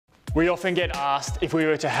We often get asked if we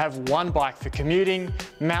were to have one bike for commuting,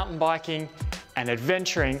 mountain biking, and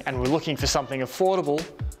adventuring, and we're looking for something affordable,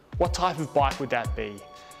 what type of bike would that be?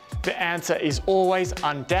 The answer is always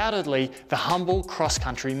undoubtedly the humble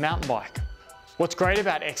cross-country mountain bike. What's great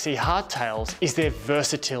about XC Hardtails is their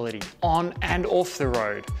versatility on and off the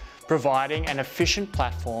road, providing an efficient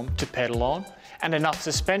platform to pedal on and enough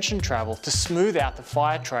suspension travel to smooth out the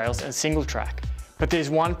fire trails and single track. But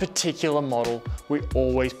there's one particular model we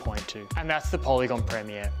always point to, and that's the Polygon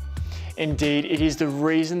Premier. Indeed, it is the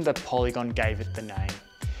reason that Polygon gave it the name.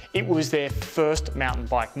 It was their first mountain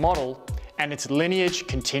bike model, and its lineage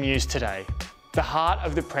continues today. The heart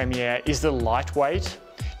of the Premier is the lightweight,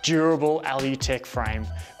 durable Alutech frame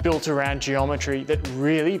built around geometry that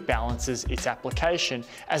really balances its application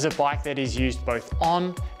as a bike that is used both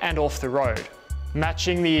on and off the road,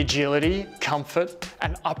 matching the agility, comfort,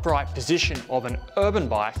 and upright position of an urban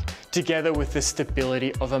bike together with the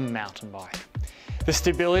stability of a mountain bike. The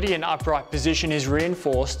stability and upright position is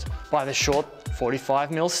reinforced by the short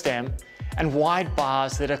 45mm stem and wide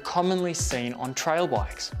bars that are commonly seen on trail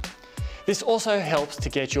bikes. This also helps to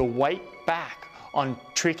get your weight back on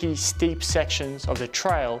tricky, steep sections of the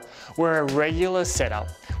trail where a regular setup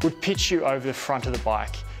would pitch you over the front of the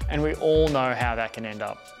bike, and we all know how that can end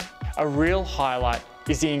up. A real highlight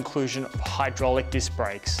is the inclusion of hydraulic disc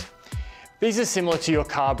brakes. These are similar to your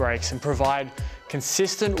car brakes and provide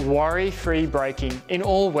consistent, worry-free braking in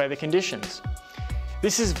all weather conditions.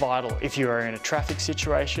 This is vital if you are in a traffic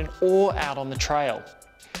situation or out on the trail.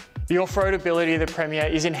 The off-road ability of the Premier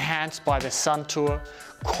is enhanced by the Suntour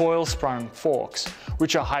coil-sprung forks,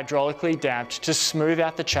 which are hydraulically damped to smooth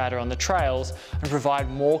out the chatter on the trails and provide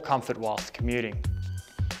more comfort whilst commuting.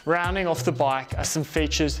 Rounding off the bike are some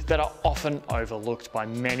features that are often overlooked by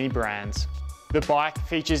many brands. The bike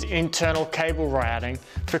features internal cable routing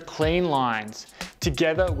for clean lines,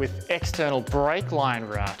 together with external brake line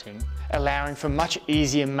routing, allowing for much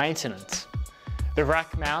easier maintenance. The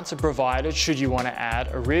rack mounts are provided should you want to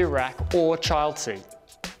add a rear rack or child seat.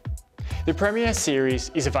 The Premier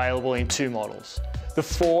series is available in two models, the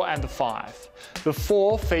 4 and the 5. The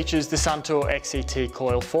 4 features the Suntour XCT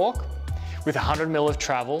coil fork with 100mm of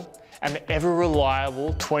travel and the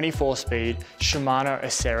ever-reliable 24-speed Shimano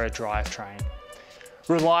Acera drivetrain.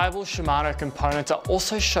 Reliable Shimano components are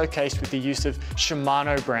also showcased with the use of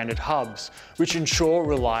Shimano-branded hubs, which ensure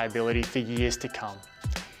reliability for years to come.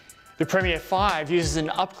 The Premier 5 uses an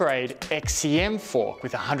upgrade XCM fork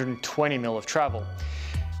with 120mm of travel,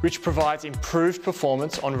 which provides improved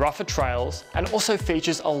performance on rougher trails and also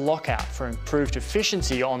features a lockout for improved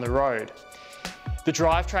efficiency on the road. The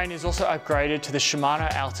drivetrain is also upgraded to the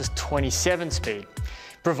Shimano Altus 27-speed,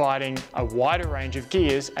 providing a wider range of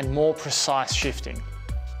gears and more precise shifting.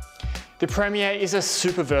 The Premier is a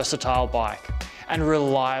super versatile bike, and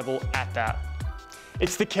reliable at that.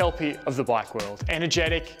 It's the Kelpie of the bike world,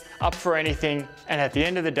 energetic, up for anything, and at the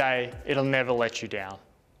end of the day, it'll never let you down.